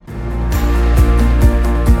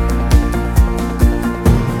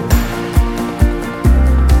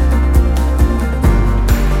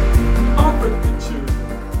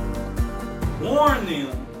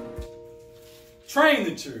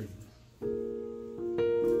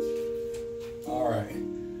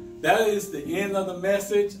that is the end of the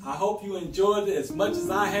message. I hope you enjoyed it as much as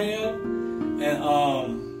I have. And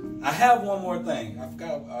I have one more thing. I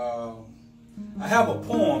forgot. I have a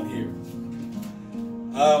poem here.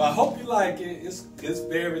 I hope you like it. It's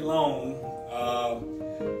very long.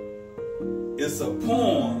 It's a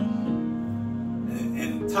poem,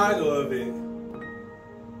 and the title of it,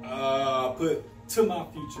 put "To My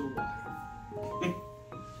Future Wife."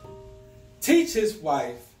 Teach his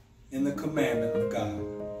wife in the commandment of God.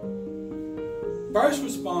 First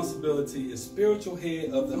responsibility is spiritual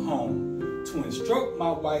head of the home to instruct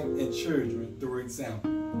my wife and children through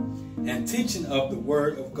example and teaching of the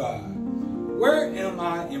word of God. Where am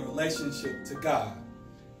I in relationship to God?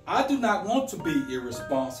 I do not want to be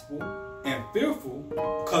irresponsible and fearful,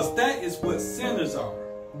 because that is what sinners are.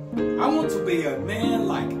 I want to be a man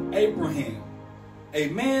like Abraham, a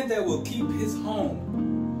man that will keep his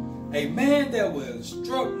home, a man that will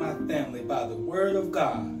instruct my family by the word of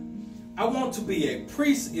God. I want to be a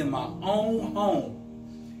priest in my own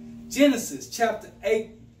home. Genesis chapter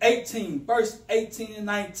 18, verse 18 and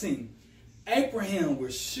 19. Abraham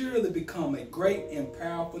will surely become a great and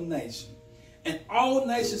powerful nation, and all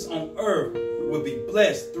nations on earth will be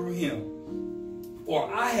blessed through him. For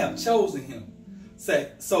I have chosen him,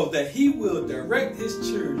 so that he will direct his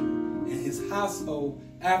children and his household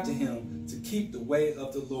after him to keep the way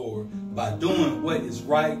of the Lord by doing what is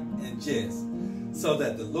right and just, so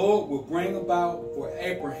that the Lord will bring about for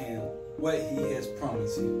Abraham what he has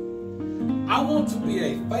promised him. I want to be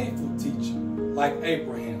a faithful teacher like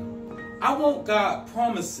Abraham. I want God's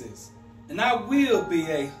promises, and I will be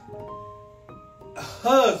a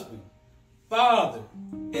husband, father,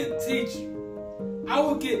 and teacher. I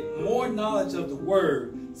will get more knowledge of the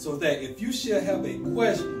word, so that if you shall have a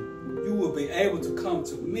question, you will be able to come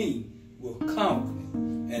to me with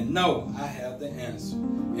confidence and know I have the answer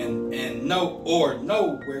and know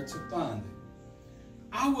where to find it.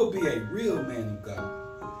 I will be a real man of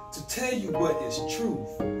God to tell you what is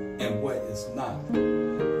truth and what is not.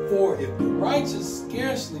 For if the righteous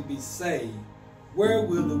scarcely be saved, where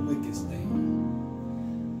will the wicked stand?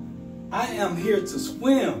 I am here to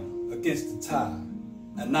swim against the tide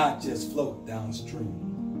and not just float downstream.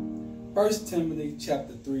 1 Timothy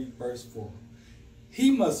chapter 3, verse 4.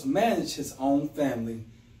 He must manage his own family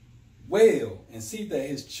well and see that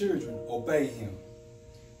his children obey him.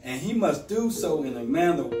 And he must do so in a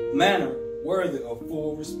manner worthy of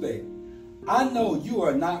full respect. I know you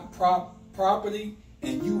are not property,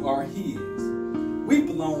 and you are his. We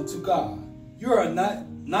belong to God. You are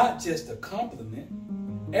not just a compliment.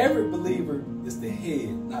 Every believer is the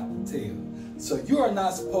head, not the tail. So you are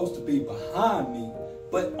not supposed to be behind me,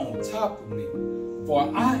 but on top of me.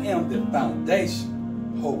 For I am the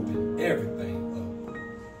foundation holding everything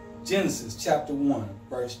up. Genesis chapter 1,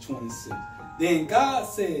 verse 26. Then God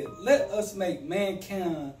said, let us make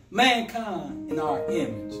mankind in our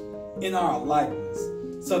image, in our likeness,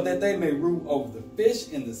 so that they may rule over the fish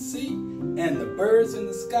in the sea and the birds in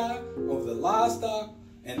the sky, over the livestock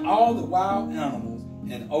and all the wild animals,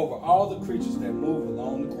 and over all the creatures that move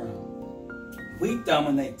along the ground. We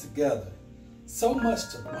dominate together. So much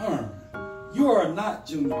to learn. You are not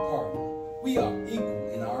junior partner. We are equal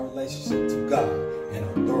in our relationship to God and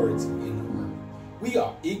authority in the earth. We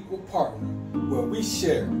are equal partner where we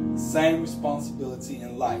share the same responsibility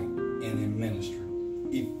in life and in ministry.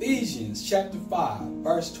 Ephesians chapter 5,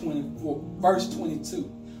 verse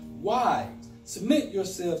 22. Wives, submit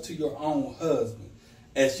yourselves to your own husband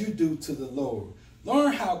as you do to the Lord.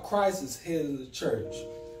 Learn how Christ is head of the church.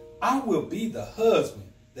 I will be the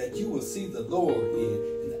husband that you will see the Lord in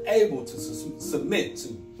and able to submit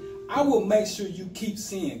to. I will make sure you keep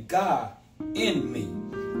seeing God in me.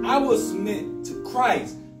 I will submit to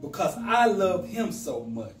Christ because I love him so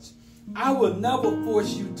much. I will never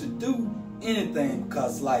force you to do anything,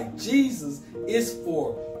 because like Jesus is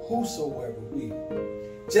for whosoever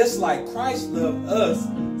will. Just like Christ loved us,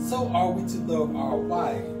 so are we to love our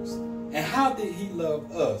wives. And how did he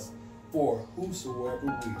love us? For whosoever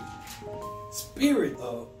will. Spirit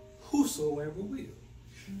of whosoever will.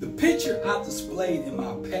 The picture I displayed in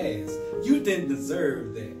my past, you didn't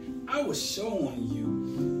deserve that. I was showing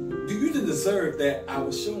you. You didn't deserve that. I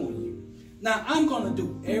was showing you. Now I'm going to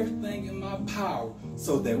do everything in my power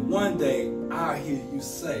so that one day I'll hear you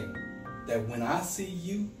say that when I see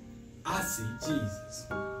you, I see Jesus.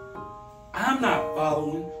 I'm not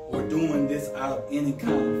following or doing this out of any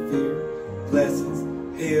kind of fear,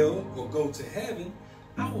 blessings, hell, or go to heaven.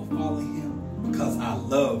 I will follow him because I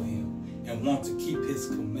love him and want to keep his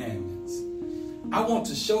commandments. I want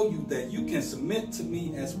to show you that you can submit to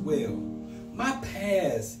me as well. My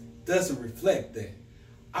past doesn't reflect that.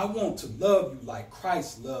 I want to love you like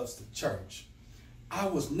Christ loves the church. I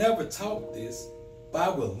was never taught this, but I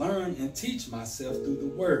will learn and teach myself through the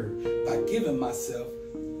word by giving myself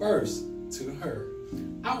first to her.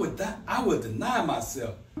 I would deny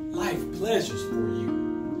myself life pleasures for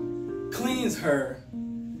you. Cleanse her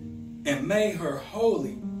and made her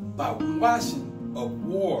holy by washing of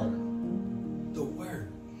water, the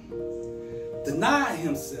word. Denied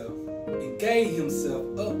himself and gave himself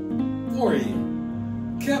up for it.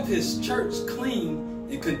 Kept his church clean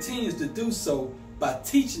and continues to do so by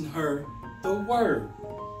teaching her the word.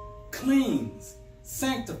 Cleanse,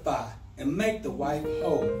 sanctify, and make the wife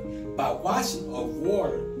holy by washing of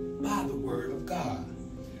water by the word of God.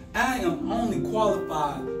 I am only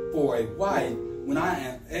qualified for a wife when I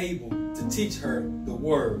am able to teach her the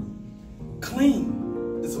word.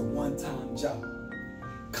 Clean is a one-time job.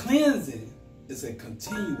 Cleansing is a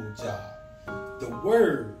continual job. The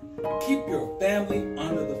word, keep your family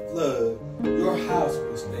under the flood, your house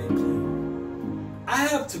will stay clean. I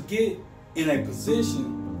have to get in a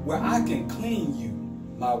position where I can clean you,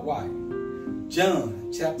 my wife.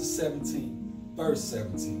 John chapter 17, verse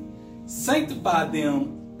 17. Sanctify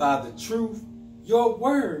them by the truth. Your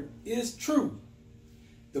word is truth.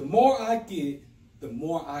 The more I get, the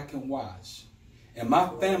more I can wash. And my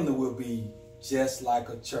family will be just like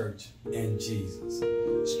a church in Jesus.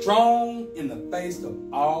 Strong in the face of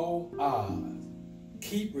all odds.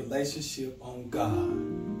 Keep relationship on God.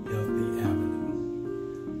 Healthy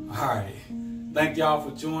Avenue. All right. Thank y'all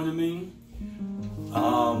for joining me.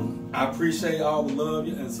 I appreciate all the love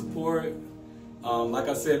and support. Like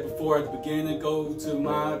I said before at the beginning, go to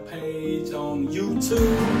my page on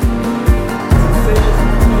YouTube.